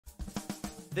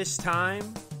This time,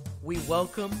 we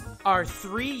welcome our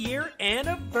 3-year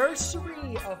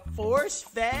anniversary of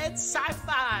Force-Fed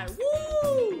Sci-Fi.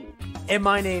 Woo! And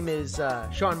my name is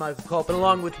Sean Michael Culp, and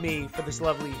along with me for this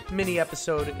lovely mini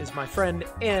episode is my friend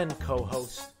and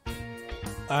co-host.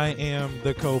 I am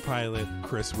the co-pilot,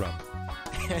 Chris Rump.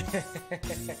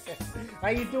 How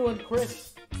you doing,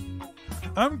 Chris?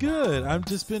 I'm good. I've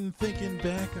just been thinking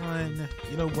back on,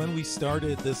 when we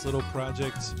started this little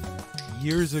project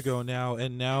years ago now,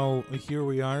 and now here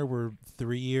we are. We're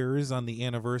 3 years on the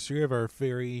anniversary of our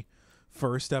very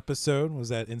first episode. Was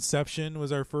that Inception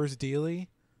was our first dealie?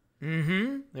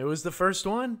 Mm-hmm. It was the first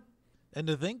one. And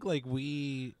to think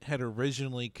we had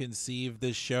originally conceived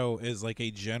this show as a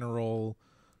general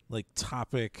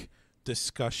topic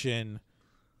discussion,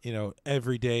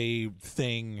 everyday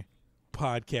thing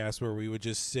podcast where we would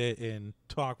just sit and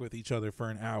talk with each other for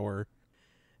an hour.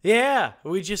 Yeah,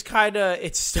 we just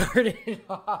it started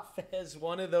off as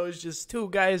one of those just two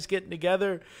guys getting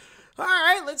together. All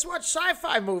right, let's watch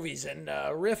sci-fi movies and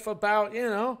riff about,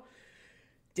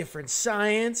 different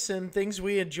science and things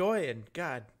we enjoy. And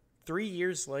God, 3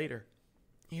 years later,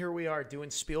 here we are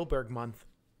doing Spielberg month.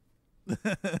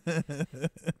 And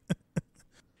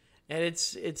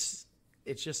it's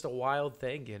just a wild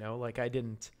thing,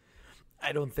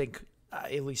 I don't think,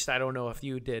 at least I don't know if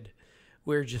you did.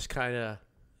 We're just kind of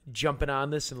jumping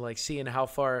on this and seeing how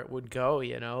far it would go,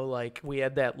 we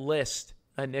had that list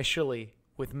initially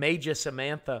with Major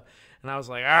Samantha, and I was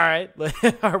like, all right,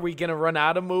 are we going to run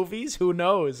out of movies? Who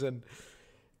knows? And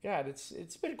God,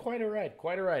 it's been quite a ride.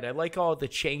 I like all the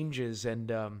changes,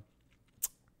 and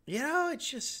it's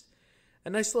just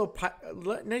a nice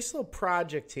little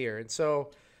project here. And so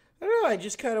I don't know, I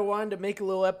just kind of wanted to make a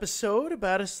little episode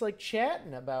about us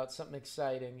chatting about something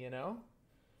exciting,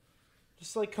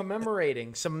 just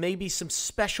commemorating maybe some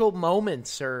special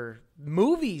moments or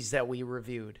movies that we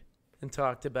reviewed and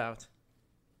talked about.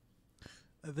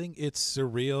 I think it's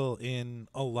surreal in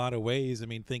a lot of ways. I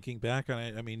mean, thinking back on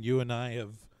it, you and I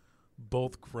have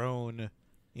both grown,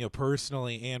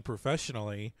 personally and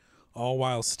professionally, all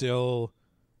while still,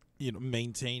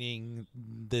 maintaining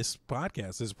this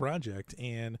podcast, this project.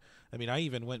 And I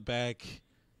even went back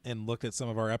and looked at some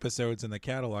of our episodes in the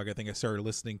catalog. I think I started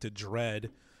listening to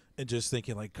Dread and just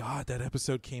thinking God, that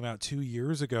episode came out 2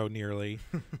 years ago nearly.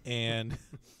 And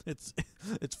it's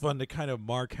fun to kind of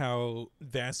mark how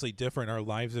vastly different our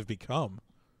lives have become.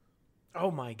 Oh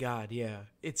my God. Yeah.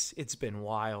 It's been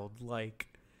wild.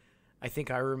 I think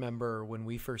I remember when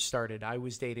we first started, I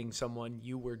was dating someone.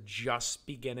 You were just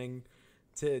beginning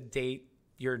to date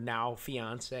your now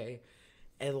fiance,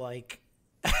 and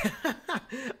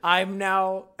I'm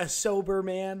now a sober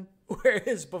man,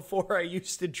 whereas before I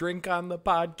used to drink on the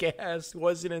podcast,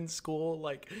 wasn't in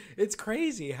school. It's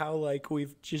crazy how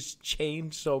we've just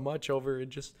changed so much over in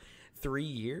just 3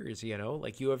 years.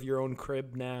 You have your own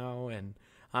crib now, and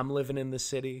I'm living in the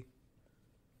city.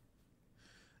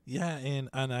 Yeah, and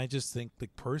I just think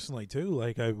personally too,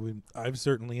 I've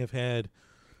certainly have had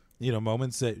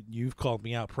moments that you've called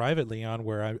me out privately on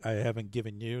where I haven't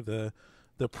given you the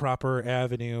proper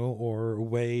avenue or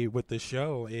way with the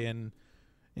show. And,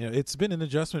 it's been an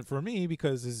adjustment for me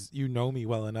because, as you know me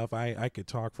well enough, I could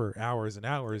talk for hours and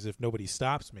hours if nobody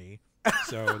stops me.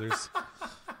 So there's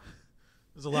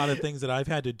a lot of things that I've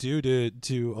had to do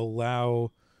to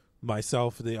allow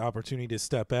myself the opportunity to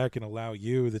step back and allow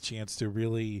you the chance to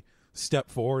really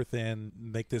step forth and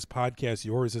make this podcast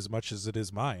yours as much as it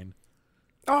is mine.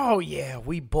 Oh, yeah,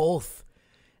 we both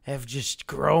have just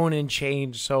grown and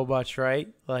changed so much, right?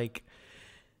 I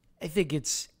think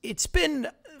it's been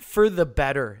for the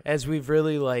better as we've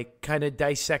really kind of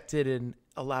dissected and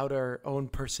allowed our own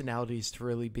personalities to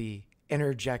really be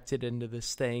interjected into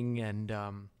this thing. And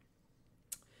I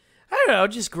don't know,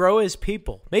 just grow as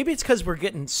people. Maybe it's because we're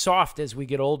getting soft as we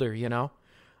get older,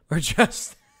 or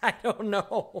just, I don't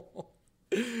know.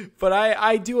 But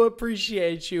I do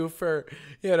appreciate you for,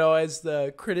 as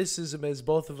the criticism as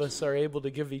both of us are able to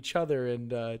give each other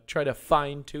and try to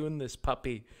fine tune this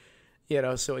puppy,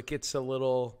 so it gets a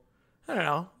little, I don't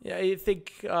know. Yeah, I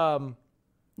think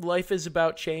life is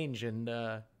about change, and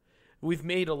we've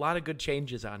made a lot of good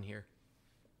changes on here.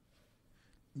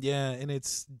 Yeah, and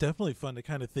it's definitely fun to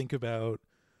kind of think about,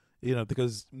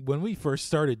 because when we first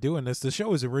started doing this, the show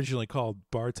was originally called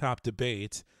Bar Top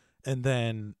Debate, and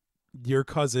then your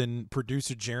cousin,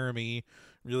 producer Jeremy,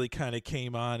 really kind of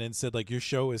came on and said, your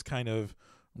show is kind of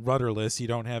rudderless. You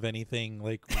don't have anything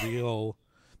real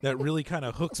that really kind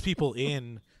of hooks people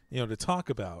in, to talk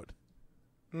about.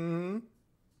 Mm-hmm.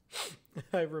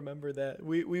 I remember that.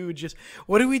 We would just,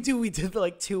 what did we do? We did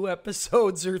 2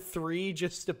 episodes or 3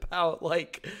 just about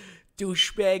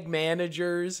douchebag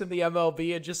managers in the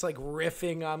MLB and just like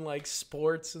riffing on like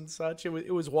sports and such.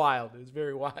 It was wild. It was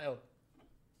very wild.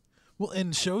 Well,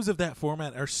 and shows of that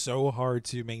format are so hard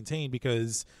to maintain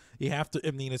because you have to,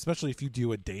 I mean, especially if you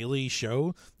do a daily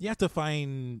show, you have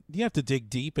to dig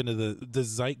deep into the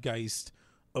zeitgeist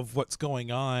of what's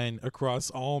going on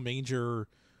across all major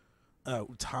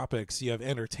topics. You have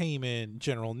entertainment,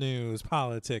 general news,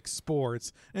 politics,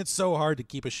 sports, and it's so hard to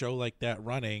keep a show like that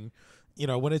running,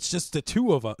 when it's just the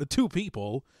two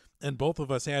people, and both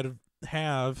of us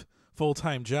have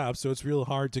full-time jobs, so it's real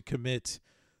hard to commit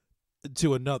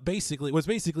to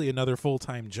basically another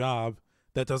full-time job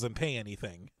that doesn't pay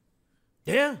anything.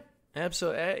 Yeah,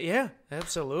 absolutely. Yeah,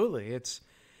 absolutely. It's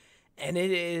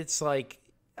like,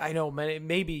 I know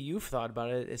maybe you've thought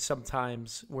about it. It's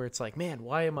sometimes where it's like, man,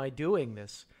 why am I doing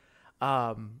this?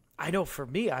 I know for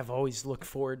me, I've always looked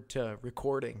forward to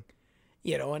recording,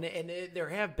 there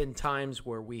have been times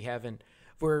where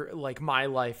where like my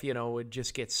life, would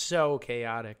just get so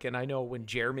chaotic. And I know when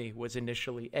Jeremy was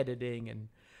initially editing and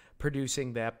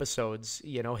producing the episodes,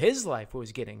 his life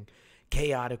was getting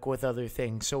chaotic with other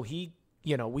things. So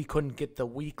we couldn't get the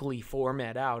weekly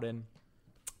format out. And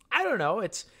I don't know,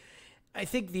 I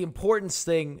think the importance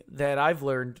thing that I've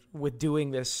learned with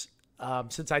doing this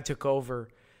since I took over,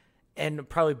 and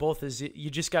probably both, is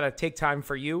you just got to take time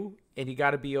for you, and you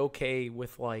got to be okay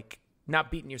with like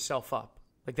not beating yourself up.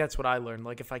 Like that's what I learned.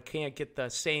 Like if I can't get the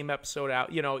same episode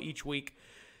out, each week,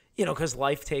 because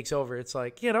life takes over, it's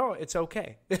like, it's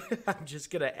okay. I'm just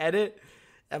going to edit.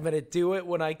 I'm going to do it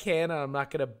when I can. And I'm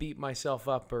not going to beat myself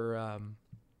up or,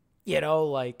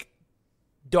 like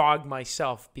dog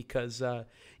myself because,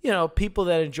 people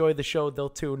that enjoy the show, they'll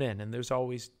tune in, and there's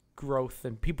always growth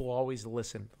and people always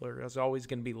listen. There's always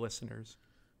going to be listeners.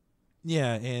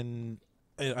 Yeah. And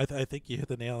I think you hit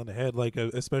the nail on the head. Like,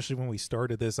 especially when we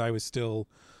started this, I was still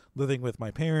living with my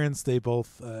parents. They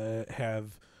both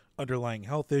have underlying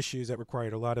health issues that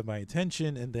required a lot of my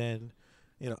attention. And then,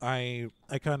 I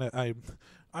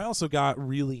also got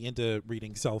really into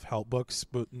reading self-help books,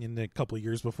 but in a couple of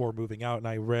years before moving out, and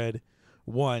I read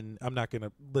one. I'm not going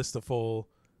to list the full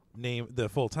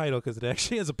title because it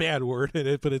actually has a bad word in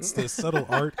it, but it's The Subtle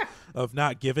Art of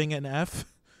Not Giving an F.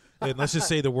 And let's just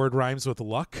say the word rhymes with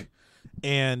luck.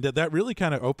 And that really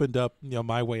kind of opened up,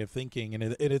 my way of thinking. And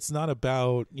it's not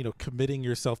about, committing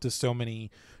yourself to so many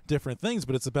different things,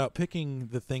 but it's about picking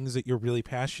the things that you're really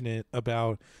passionate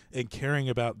about and caring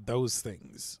about those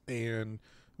things. And,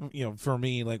 for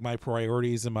me, like my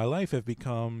priorities in my life have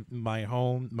become my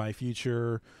home, my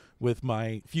future with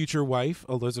my future wife,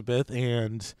 Elizabeth,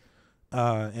 and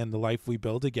the life we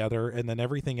build together. And then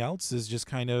everything else is just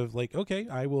kind of like, okay,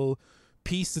 I will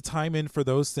piece the time in for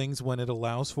those things when it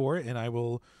allows for it, and I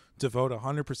will devote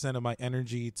 100% of my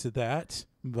energy to that.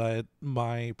 But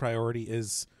my priority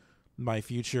is my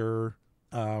future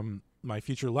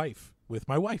life with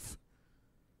my wife.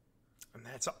 And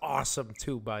that's awesome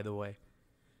too, by the way,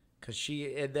 because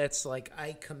that's like,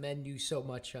 I commend you so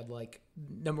much on like,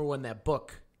 number one, that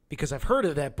book, because I've heard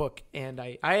of that book and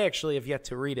I actually have yet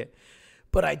to read it,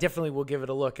 but I definitely will give it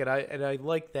a look. And I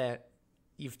like that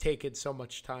you've taken so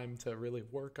much time to really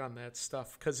work on that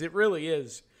stuff, because it really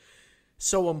is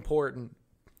so important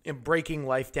in breaking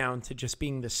life down to just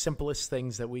being the simplest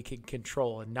things that we can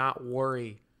control and not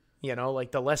worry.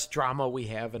 Like the less drama we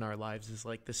have in our lives is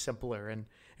like the simpler, and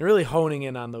really honing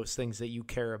in on those things that you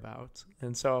care about.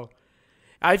 And so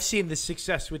I've seen the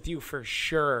success with you for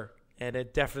sure, and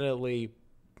it definitely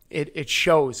it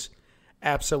shows.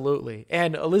 Absolutely.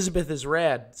 And Elizabeth is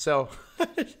rad, so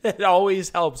it always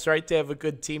helps, right, to have a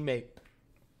good teammate.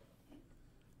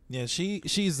 Yeah,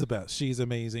 she's the best. She's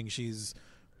amazing. She's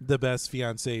the best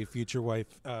fiance, future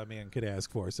wife man could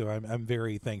ask for. So I'm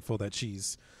very thankful that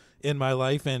she's in my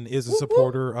life and is a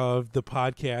supporter of the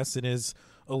podcast and is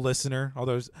a listener.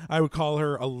 Although I would call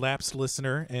her a lapsed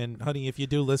listener. And honey, if you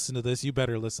do listen to this, you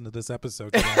better listen to this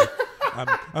episode.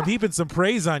 I'm heaping some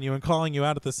praise on you and calling you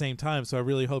out at the same time, so I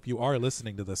really hope you are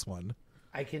listening to this one.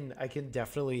 I can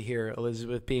definitely hear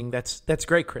Elizabeth being, that's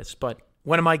great, Chris, but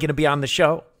when am I going to be on the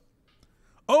show?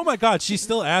 Oh my God, she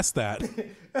still asked that.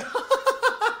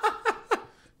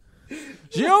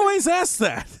 She always asks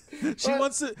that. She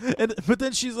wants it, but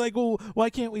then she's like, "Well, why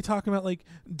can't we talk about like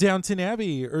Downton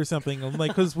Abbey or something?" I'm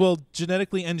like, "Because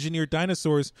genetically engineered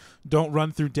dinosaurs don't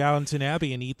run through Downton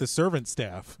Abbey and eat the servant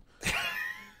staff."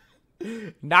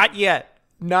 Not yet.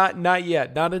 Not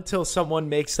yet. Not until someone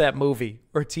makes that movie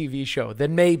or TV show.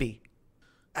 Then maybe.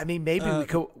 I mean, maybe we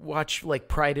could watch like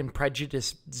Pride and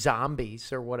Prejudice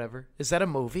Zombies or whatever. Is that a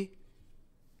movie?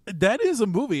 That is a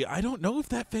movie. I don't know if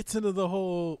that fits into the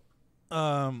whole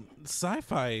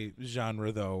Sci-fi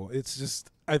genre though. It's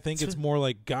just I think it's more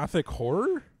like gothic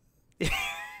horror.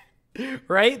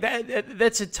 Right?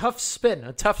 That's a tough spin,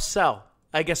 a tough sell.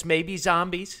 I guess maybe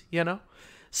zombies,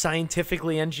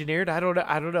 scientifically engineered. I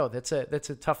don't know. That's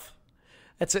a tough.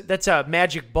 That's a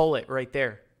magic bullet right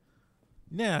there.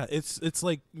 Yeah, it's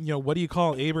like, what do you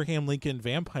call Abraham Lincoln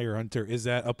Vampire Hunter? Is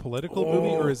that a political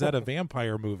movie or is that a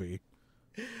vampire movie?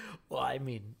 Well, I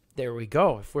mean, there we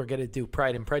go. If we're going to do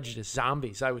Pride and Prejudice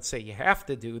zombies, I would say you have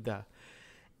to do the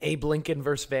Abe Lincoln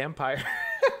versus vampire.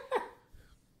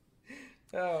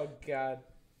 Oh God.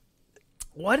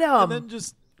 What And then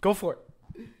just go for it.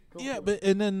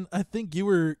 And then I think you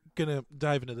were gonna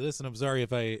dive into this, and I'm sorry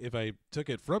if I took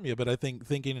it from you, but I think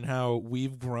thinking how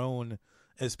we've grown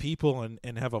as people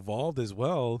and have evolved as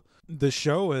well, the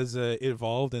show has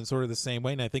evolved in sort of the same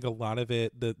way, and I think a lot of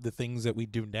it, the things that we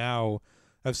do now,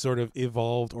 have sort of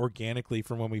evolved organically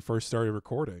from when we first started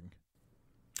recording.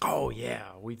 Oh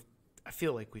yeah, I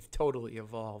feel like we've totally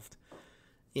evolved.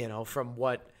 From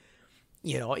what.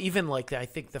 Even like I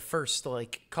think the first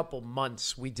like couple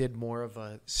months we did more of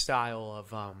a style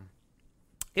of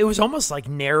it was almost like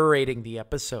narrating the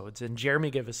episodes, and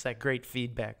Jeremy gave us that great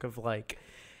feedback of like,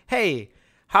 hey,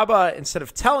 how about instead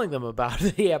of telling them about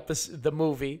the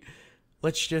movie,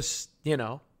 let's just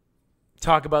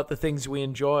talk about the things we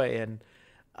enjoy. And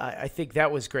I think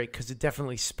that was great because it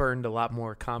definitely spurred a lot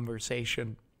more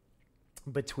conversation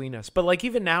between us. But like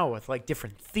even now with like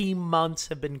different theme months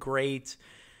have been great.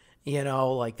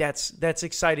 Like that's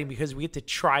exciting because we get to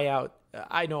try out.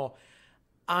 I know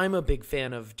I'm a big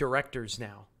fan of directors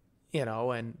now,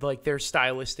 and like their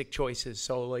stylistic choices.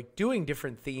 So like doing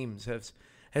different themes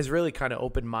has really kind of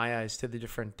opened my eyes to the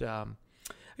different,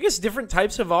 different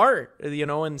types of art, in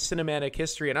cinematic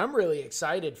history. And I'm really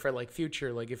excited for like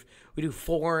future, like if we do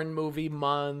foreign movie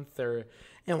month and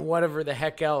whatever the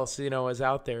heck else, is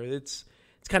out there. It's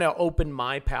kind of opened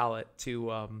my palette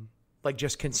to, like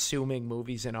just consuming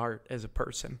movies and art as a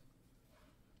person.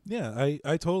 Yeah,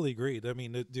 I totally agree. I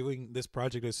mean, doing this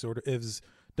project has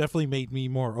definitely made me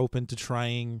more open to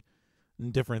trying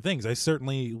different things. I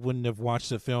certainly wouldn't have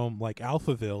watched a film like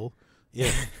Alphaville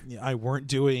if I weren't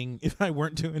doing this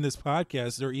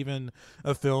podcast, or even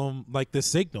a film like The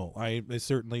Signal. I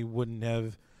certainly wouldn't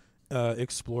have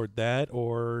explored that,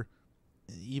 or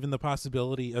even the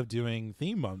possibility of doing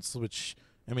theme months, which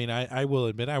I mean, I will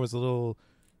admit I was a little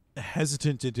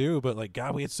hesitant to do, but like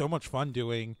God, we had so much fun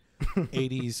doing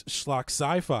 80s schlock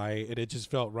sci-fi, and it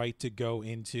just felt right to go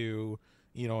into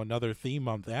another theme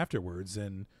month afterwards.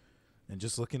 And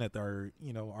just looking at our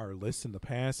list in the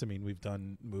past, I mean, we've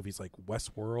done movies like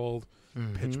Westworld,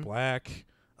 Pitch Black,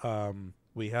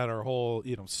 we had our whole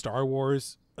Star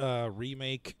Wars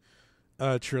remake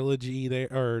trilogy there,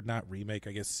 or not remake,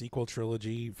 I guess sequel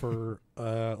trilogy for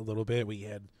a little bit. We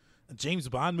had a James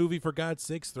Bond movie, for God's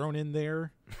sakes, thrown in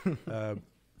there.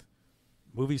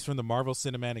 Movies from the Marvel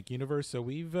Cinematic Universe. So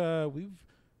we've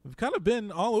kind of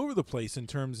been all over the place in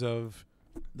terms of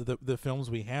the films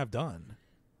we have done.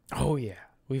 Oh yeah,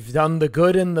 we've done the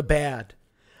good and the bad,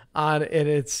 and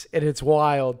it's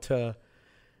wild to.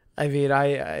 I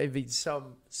mean,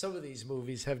 some of these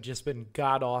movies have just been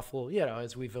god awful.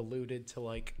 As we've alluded to,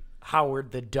 like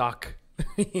Howard the Duck,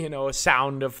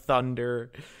 Sound of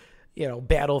Thunder.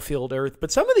 Battlefield Earth.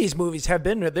 But some of these movies have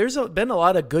been, there's been a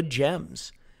lot of good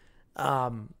gems.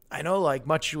 I know, like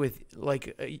much with,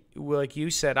 like you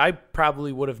said, I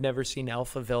probably would have never seen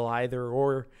Alphaville either,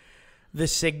 or The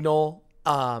Signal,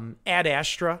 Ad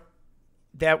Astra,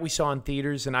 that we saw in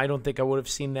theaters, and I don't think I would have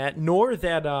seen that, nor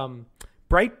that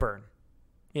Brightburn.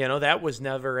 That was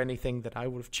never anything that I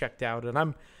would have checked out, and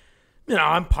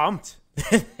I'm pumped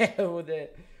with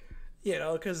it.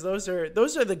 Because those are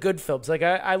the good films. Like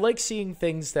I like seeing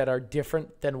things that are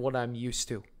different than what I'm used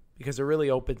to, because it really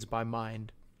opens my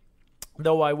mind.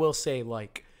 Though I will say,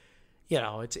 like,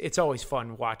 it's always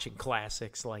fun watching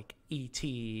classics like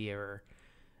E.T. or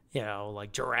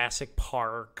like Jurassic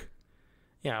Park.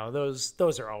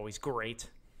 Those are always great.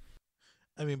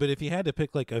 I mean, but if you had to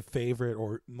pick like a favorite,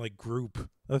 or like group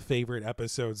of favorite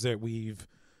episodes that we've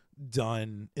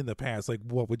done in the past, like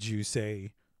what would you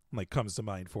say like comes to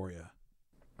mind for you?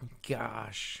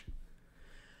 Gosh,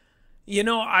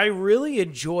 I really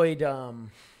enjoyed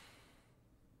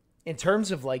in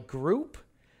terms of like group,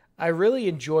 I really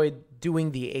enjoyed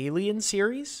doing the Alien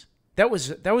series. That was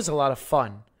a lot of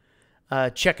fun,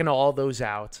 checking all those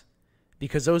out,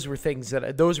 because those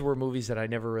were movies that I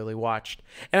never really watched.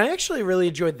 And I actually really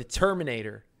enjoyed the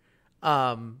Terminator,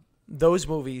 those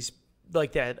movies,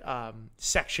 like that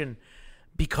section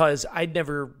because I'd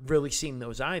never really seen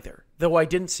those either. Though I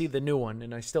didn't see the new one,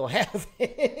 and I still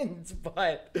haven't.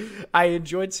 But I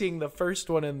enjoyed seeing the first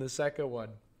one and the second one.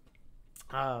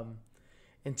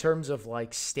 In terms of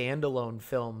like standalone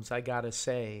films, I gotta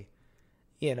say,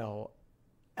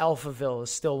 Alphaville is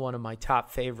still one of my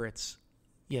top favorites,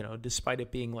 despite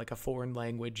it being like a foreign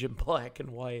language in black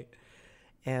and white.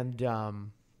 And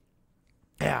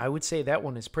yeah, I would say that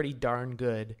one is pretty darn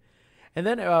good. And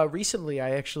then recently, I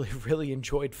actually really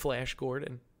enjoyed Flash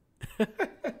Gordon.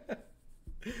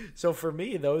 So for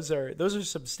me, those are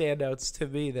some standouts to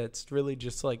me. That's really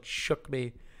just like shook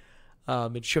me.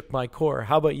 It shook my core.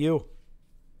 How about you?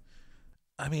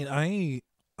 I mean, I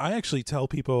actually tell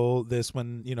people this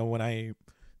when I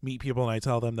meet people and I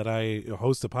tell them that I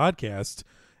host a podcast,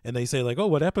 and they say like, "Oh,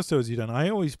 what episodes you done?" I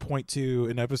always point to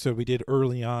an episode we did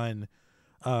early on,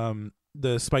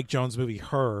 the Spike Jonze movie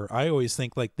Her. I always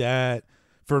think like that,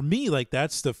 for me, like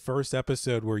that's the first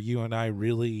episode where you and I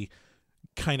really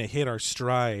kind of hit our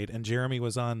stride, and Jeremy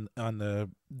was on the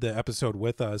episode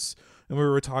with us, and we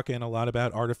were talking a lot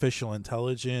about artificial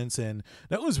intelligence, and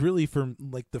that was really from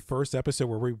like the first episode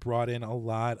where we brought in a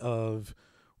lot of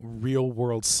real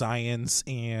world science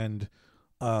and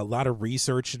a lot of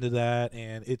research into that,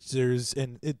 and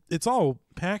it's all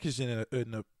packaged in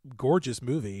a gorgeous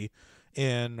movie,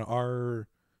 and our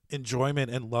enjoyment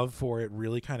and love for it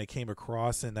really kind of came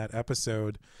across in that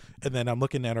episode. And then I'm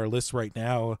looking at our list right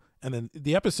now, and then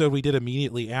the episode we did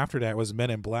immediately after that was Men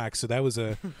in Black, so that was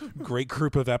a great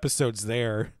group of episodes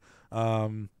there.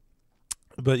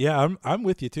 But yeah, I'm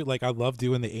with you too. Like I love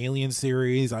doing the Alien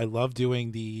series. I love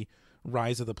doing the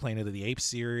Rise of the Planet of the Apes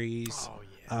series. Oh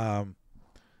yeah.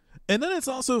 And then it's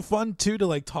also fun too to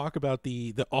like talk about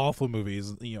the awful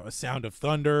movies, A Sound of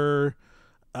Thunder,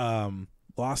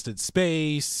 Lost in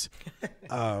Space,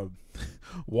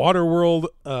 Waterworld,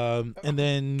 and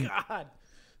then God.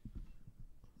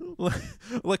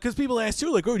 like because people ask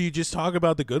too, like, oh, do you just talk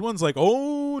about the good ones? Like,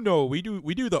 oh no, we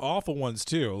do the awful ones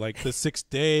too, like The Sixth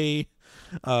Day.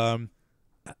 I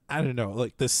don't know,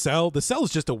 like The Cell. The Cell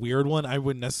is just a weird one. I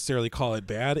wouldn't necessarily call it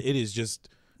bad. It is just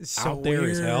So out there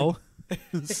weird. as hell.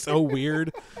 So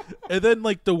weird. And then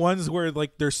like the ones where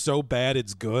like they're so bad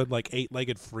it's good, like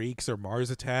Eight-Legged Freaks or Mars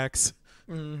Attacks.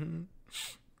 Mm-hmm.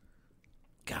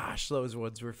 Gosh, those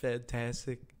ones were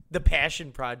fantastic. The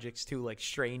passion projects too, like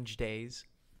Strange Days.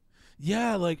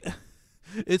 Yeah, like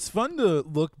it's fun to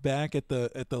look back at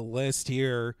the list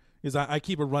here, because I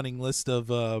keep a running list of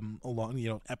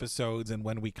along episodes and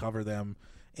when we cover them,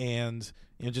 and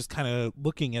just kind of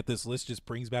looking at this list just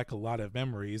brings back a lot of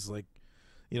memories, like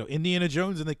Indiana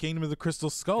Jones and the Kingdom of the Crystal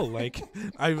Skull. Like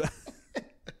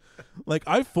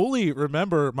I fully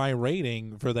remember my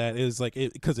rating for that is like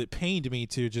because it pained me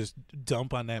to just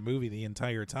dump on that movie the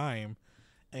entire time,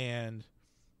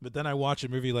 but then I watch a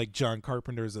movie like John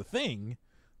Carpenter's The Thing,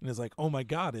 and it's like, oh my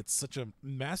god, it's such a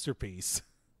masterpiece.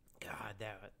 God,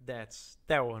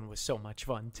 that one was so much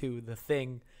fun too. The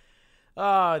Thing,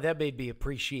 that made me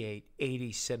appreciate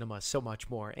 80s cinema so much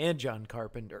more, and John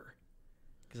Carpenter,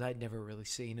 because I'd never really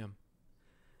seen him.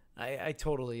 I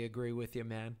totally agree with you,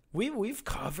 man. We've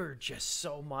covered just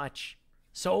so much,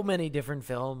 so many different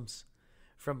films,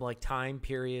 from like time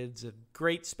periods of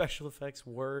great special effects,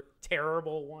 were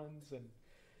terrible ones, and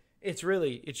it's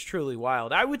truly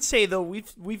wild. I would say though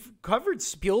we've covered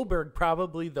Spielberg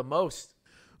probably the most.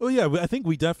 Oh yeah, I think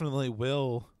we definitely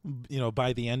will.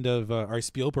 By the end of our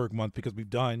Spielberg month, because we've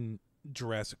done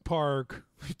Jurassic Park,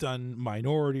 we've done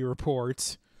Minority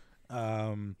Report,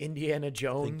 Indiana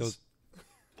Jones.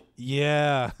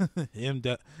 Yeah,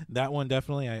 that one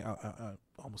definitely. I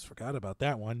almost forgot about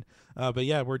that one. But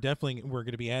yeah, we're going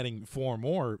to be adding 4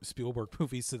 more Spielberg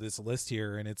movies to this list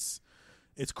here, and it's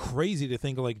crazy to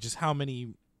think of like just how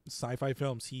many sci-fi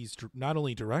films he's not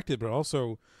only directed but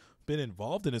also been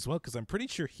involved in as well. Because I'm pretty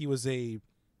sure he was a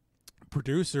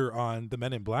producer on the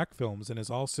Men in Black films and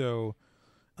is also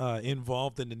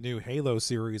involved in the new Halo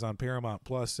series on Paramount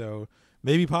Plus. So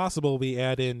maybe possible we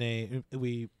add in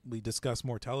we discuss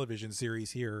more television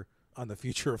series here on the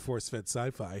future of Force-Fed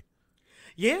Sci-Fi.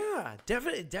 Yeah,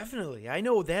 definitely. I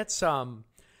know that's something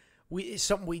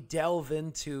we delve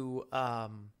into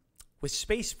with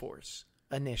Space Force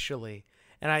initially.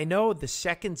 And I know the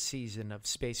second season of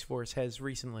Space Force has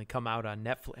recently come out on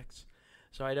Netflix.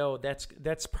 So I know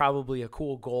that's probably a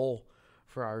cool goal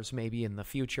for ours maybe in the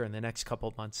future, in the next couple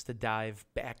of months, to dive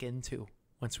back into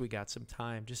once we got some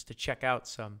time, just to check out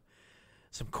some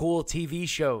cool TV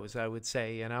shows, I would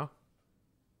say,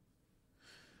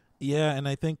 Yeah, and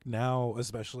I think now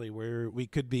especially where we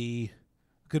could be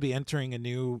entering a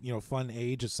new, fun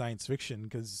age of science fiction,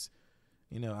 because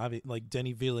Like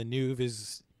Denis Villeneuve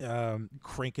is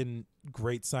cranking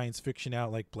great science fiction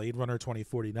out, like Blade Runner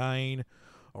 2049,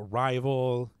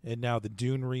 Arrival, and now the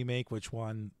Dune remake, which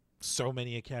won so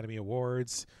many Academy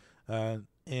Awards. And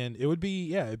it'd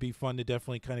be fun to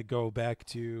definitely kind of go back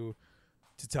to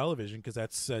television, because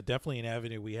that's definitely an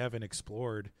avenue we haven't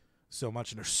explored so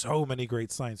much, and there's so many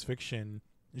great science fiction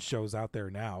shows out there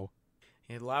now.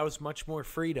 It allows much more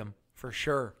freedom, for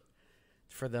sure,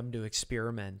 for them to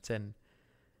experiment. And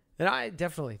I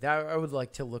definitely, I would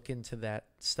like to look into that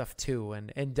stuff too.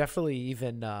 And definitely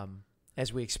even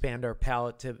as we expand our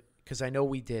palette to, because I know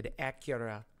we did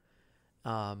Acura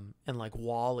and like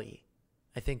Wall-E.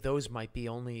 I think those might be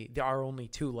our only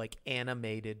two like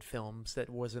animated films that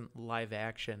wasn't live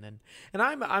action. And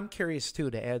I'm curious too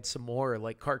to add some more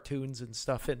like cartoons and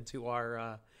stuff into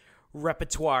our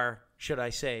repertoire, should I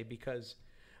say, because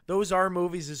those are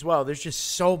movies as well. There's just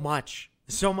so much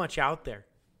out there.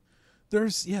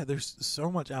 There's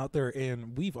so much out there,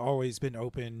 and we've always been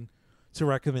open to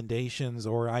recommendations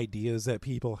or ideas that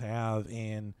people have.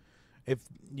 And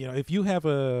if you have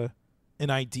an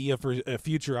idea for a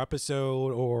future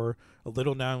episode or a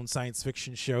little known science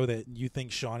fiction show that you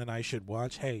think Sean and I should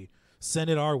watch, hey, send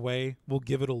it our way. We'll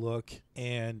give it a look,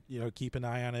 and keep an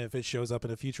eye on it if it shows up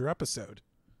in a future episode.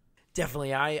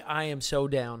 Definitely, I am so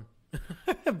down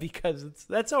because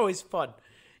that's always fun.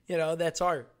 That's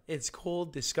art. It's cool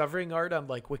discovering art on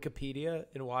like Wikipedia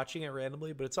and watching it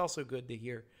randomly, but it's also good to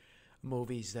hear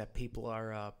movies that people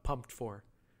are pumped for.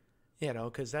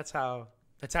 Because that's how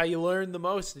you learn the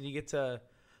most, and you get to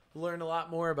learn a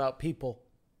lot more about people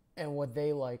and what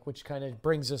they like, which kind of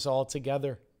brings us all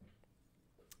together.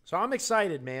 So I'm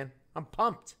excited, man. I'm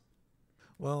pumped.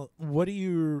 Well,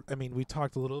 we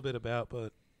talked a little bit about,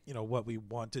 but what we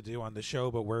want to do on the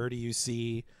show, but where do you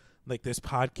see like this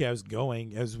podcast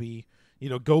going as we,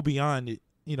 go beyond,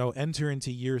 enter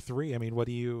into year 3? I mean, what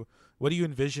do you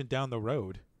envision down the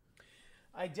road?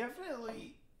 I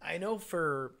know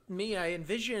for me, I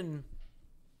envision,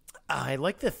 I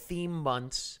like the theme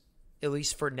months, at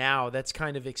least for now. That's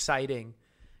kind of exciting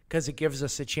because it gives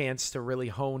us a chance to really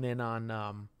hone in on,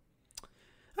 I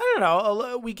don't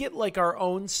know, we get like our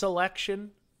own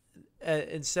selection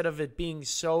instead of it being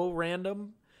so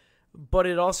random. But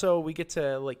it also, we get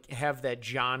to like have that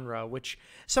genre, which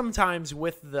sometimes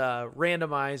with the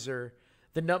randomizer,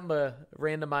 the number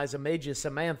randomizer Major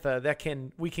Samantha,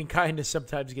 we can kind of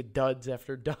sometimes get duds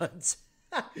after duds.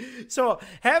 So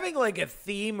having like a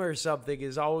theme or something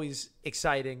is always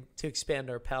exciting to expand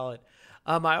our palette.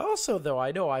 I also, though,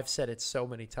 I know I've said it so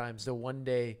many times, the one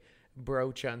day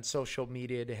broach on social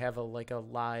media to have a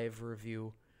live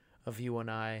review of you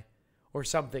and I, or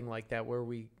something like that, where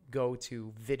we go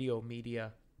to video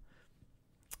media.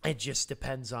 It just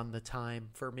depends on the time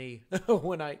for me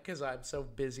because I'm so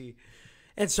busy,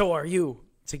 and so are you,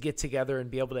 to get together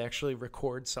and be able to actually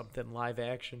record something live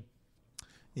action.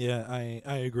 Yeah, I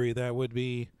agree. That would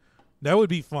be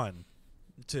fun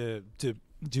to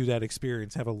do that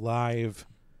experience, have a live,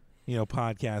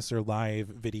 podcast or live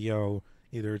video,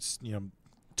 either it's,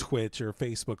 Twitch or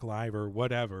Facebook Live or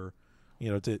whatever,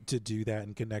 to do that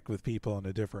and connect with people in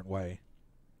a different way.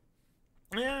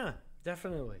 Yeah,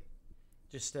 definitely.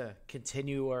 Just to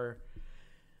continue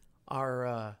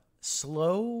our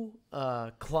slow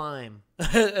climb,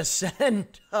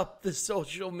 ascend up the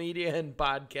social media and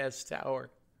podcast tower.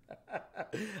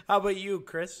 How about you,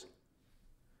 Chris?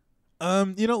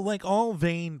 Like all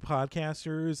vain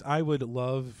podcasters, I would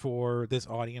love for this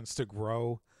audience to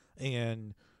grow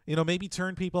and, maybe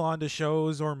turn people onto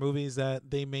shows or movies that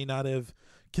they may not have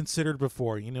considered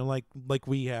before, like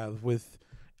we have with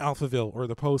Alphaville or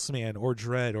The Postman or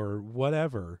Dread or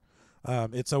whatever.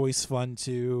 It's always fun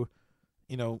to,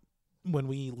 when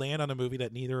we land on a movie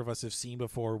that neither of us have seen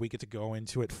before, we get to go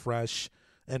into it fresh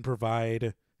and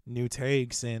provide new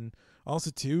takes. And also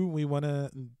too, we want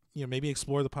to, maybe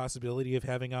explore the possibility of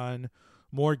having on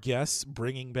more guests,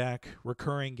 bringing back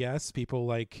recurring guests, people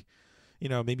like,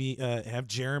 maybe have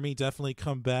Jeremy definitely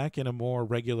come back in a more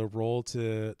regular role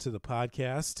to the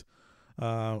podcast.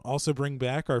 Also bring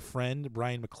back our friend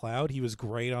Brian McLeod. He was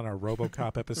great on our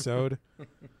RoboCop episode.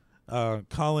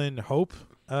 Colin Hope,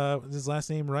 is his last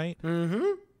name right?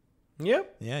 Mm-hmm.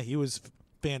 Yep. Yeah, he was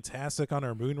fantastic on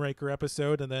our Moonraker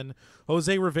episode, and then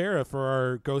Jose Rivera for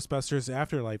our Ghostbusters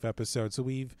Afterlife episode. So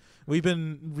we've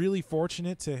been really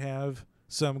fortunate to have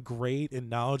some great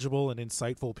and knowledgeable and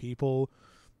insightful people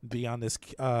be on this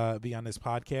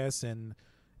podcast. And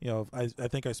I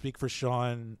think I speak for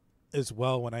Sean as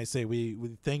well when I say we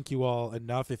thank you all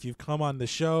enough if you've come on the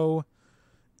show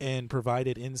and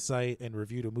provided insight and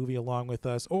reviewed a movie along with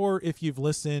us, or if you've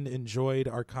listened, enjoyed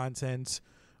our content,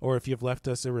 or if you've left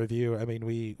us a review. I mean,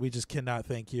 we just cannot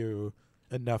thank you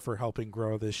enough for helping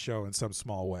grow this show in some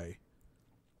small way.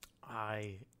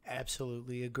 I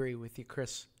absolutely agree with you,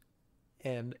 Chris.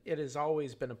 And it has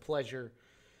always been a pleasure,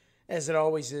 as it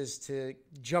always is, to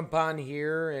jump on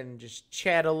here and just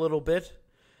chat a little bit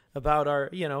about our,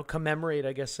 commemorate,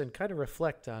 I guess, and kind of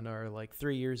reflect on our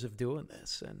 3 years of doing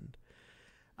this. And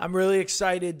I'm really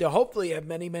excited to hopefully have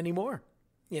many, many more,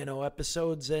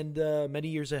 episodes and many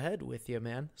years ahead with you,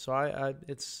 man. So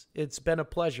it's been a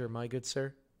pleasure, my good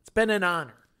sir. It's been an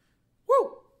honor.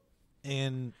 Woo!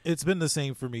 And it's been the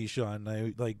same for me,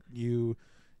 Sean.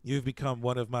 You've become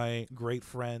one of my great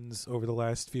friends over the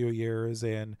last few years,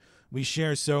 and we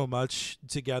share so much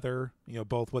together,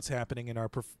 both what's happening in our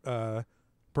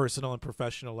personal and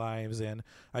professional lives. And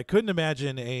I couldn't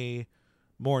imagine a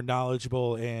more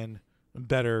knowledgeable and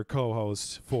better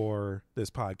co-host for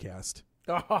this podcast.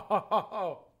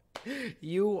 Oh,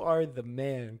 you are the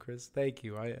man, Chris. Thank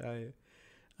you.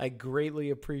 I greatly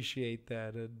appreciate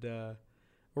that. And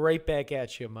right back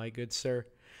at you, my good sir.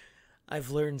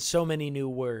 I've learned so many new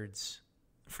words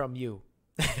from you.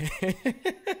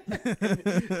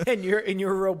 and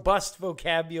your robust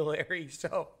vocabulary.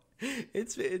 So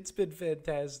it's been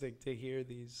fantastic to hear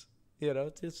these,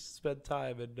 just spend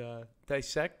time and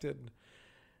dissect and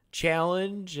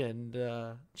challenge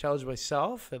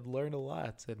myself and learn a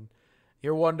lot. And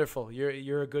you're wonderful.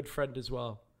 You're a good friend as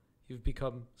well. You've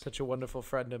become such a wonderful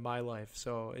friend in my life.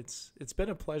 So it's been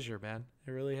a pleasure, man.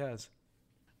 It really has.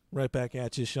 Right back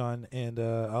at you, Sean, and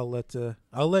I'll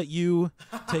let you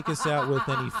take us out with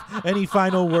any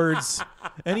final words,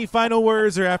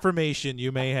 or affirmation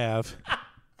you may have.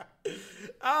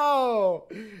 Oh,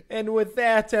 and with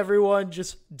that, everyone,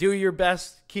 just do your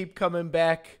best. Keep coming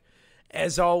back.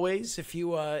 As always, if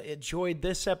you enjoyed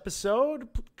this episode,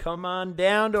 come on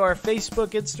down to our Facebook,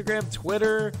 Instagram,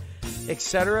 Twitter,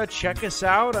 etc. Check us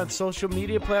out on social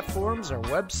media platforms, our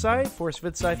website,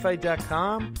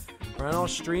 forcefitsci-fi.com. We're on all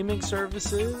streaming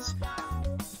services.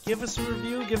 Give us a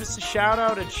review, give us a shout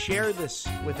out, and share this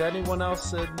with anyone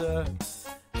else. And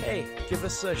hey, give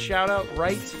us a shout out,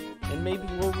 write, and maybe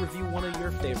we'll review one of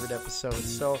your favorite episodes.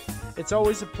 So it's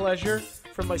always a pleasure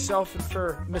for myself and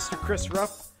for Mr. Chris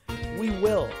Rupp. We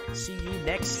will see you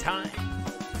next time.